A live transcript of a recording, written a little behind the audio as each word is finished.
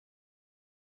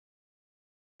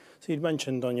So you'd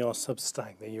mentioned on your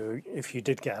Substack that if you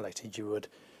did get elected, you would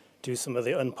do some of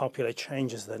the unpopular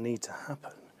changes that need to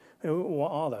happen.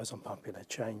 What are those unpopular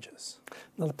changes?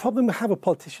 Now, the problem we have with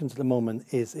politicians at the moment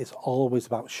is it's always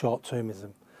about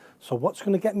short-termism. So what's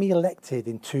going to get me elected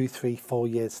in 2, 3, 4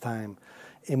 years' time?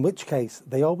 In which case,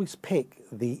 they always pick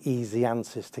the easy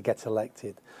answers to get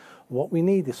elected. What we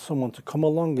need is someone to come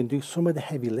along and do some of the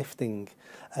heavy lifting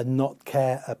and not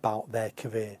care about their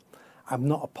career. I'm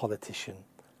not a politician.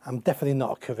 I'm definitely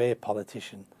not a career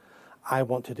politician. I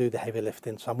want to do the heavy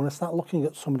lifting, so I'm going to start looking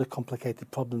at some of the complicated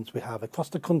problems we have across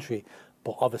the country,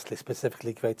 but obviously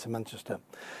specifically Greater Manchester.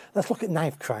 Let's look at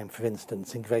knife crime, for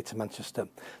instance, in Greater Manchester.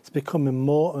 It's becoming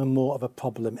more and more of a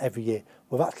problem every year.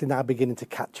 We're actually now beginning to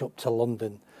catch up to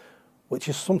London, which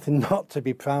is something not to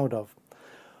be proud of.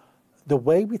 The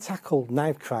way we tackle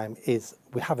knife crime is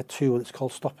we have a tool, it's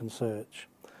called Stop and Search.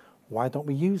 Why don't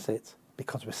we use it?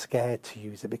 Because we're scared to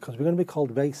use it, because we're going to be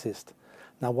called racist.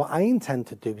 Now, what I intend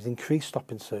to do is increase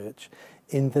Stop and Search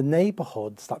in the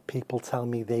neighbourhoods that people tell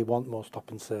me they want more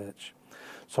Stop and Search.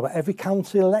 So at every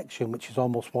council election, which is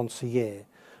almost once a year,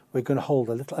 we're going to hold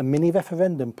a mini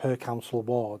referendum per council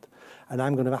ward, and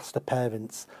I'm going to ask the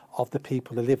parents of the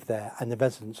people who live there and the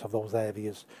residents of those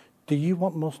areas, do you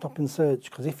want more Stop and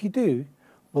Search? Because if you do,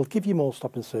 we'll give you more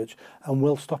Stop and Search and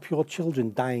we'll stop your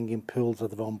children dying in pools of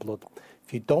their own blood.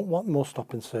 If you don't want more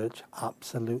Stop and Search,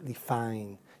 absolutely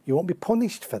fine. You won't be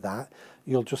punished for that.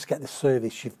 You'll just get the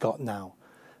service you've got now.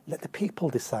 Let the people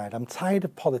decide. I'm tired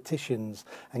of politicians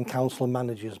and council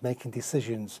managers making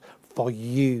decisions for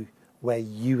you where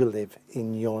you live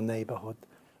in your neighbourhood.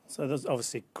 So there's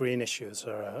obviously green issues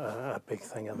are a big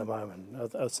thing at the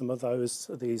moment. Are some of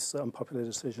these unpopular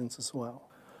decisions as well?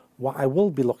 What I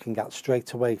will be looking at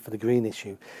straight away for the green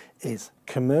issue is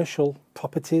commercial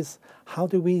properties. How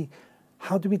do we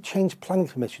change planning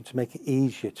permission to make it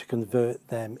easier to convert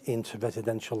them into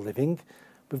residential living?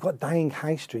 We've got dying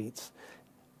high streets.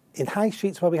 In high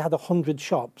streets where we had 100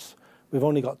 shops, we've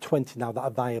only got 20 now that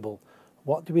are viable.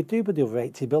 What do we do with the other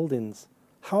 80 buildings?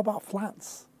 How about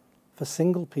flats for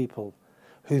single people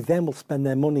who then will spend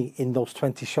their money in those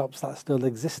 20 shops that are still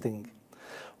existing?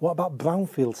 What about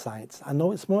brownfield sites? I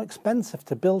know it's more expensive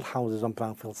to build houses on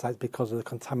brownfield sites because of the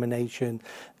contamination,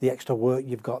 the extra work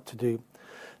you've got to do.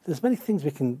 There's many things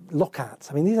we can look at.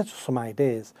 I mean, these are just some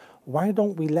ideas. Why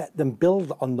don't we let them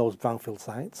build on those brownfield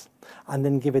sites and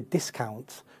then give a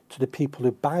discount to the people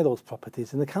who buy those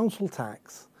properties in the council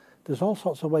tax? There's all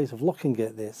sorts of ways of looking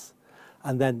at this.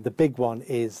 And then the big one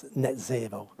is net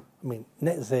zero. I mean,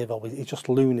 net zero is just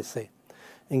lunacy.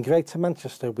 In Greater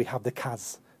Manchester, we have the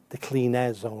CAS, the Clean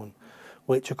Air Zone,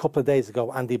 which a couple of days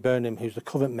ago, Andy Burnham, who's the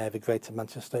current mayor of Greater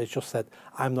Manchester, has just said,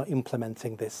 I'm not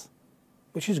implementing this.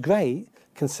 Which is great,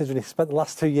 considering he spent the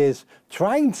last 2 years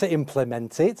trying to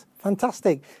implement it.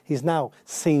 Fantastic. He's now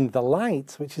seen the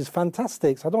light, which is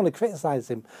fantastic. So I don't want to criticise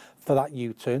him for that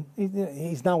U-turn.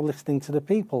 He's now listening to the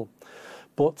people.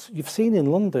 But you've seen in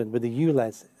London with the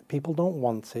ULEZ, people don't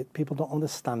want it, people don't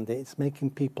understand it. It's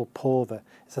making people poorer.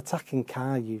 It's attacking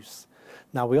car use.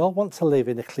 Now, we all want to live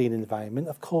in a clean environment.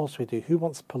 Of course we do. Who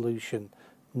wants pollution?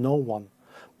 No one.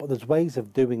 But there's ways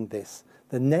of doing this.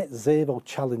 The net zero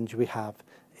challenge we have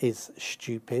is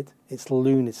stupid. It's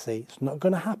lunacy. It's not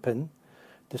going to happen.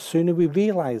 The sooner we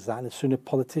realise that and the sooner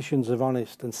politicians are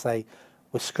honest and say,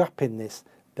 we're scrapping this,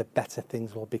 the better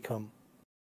things will become.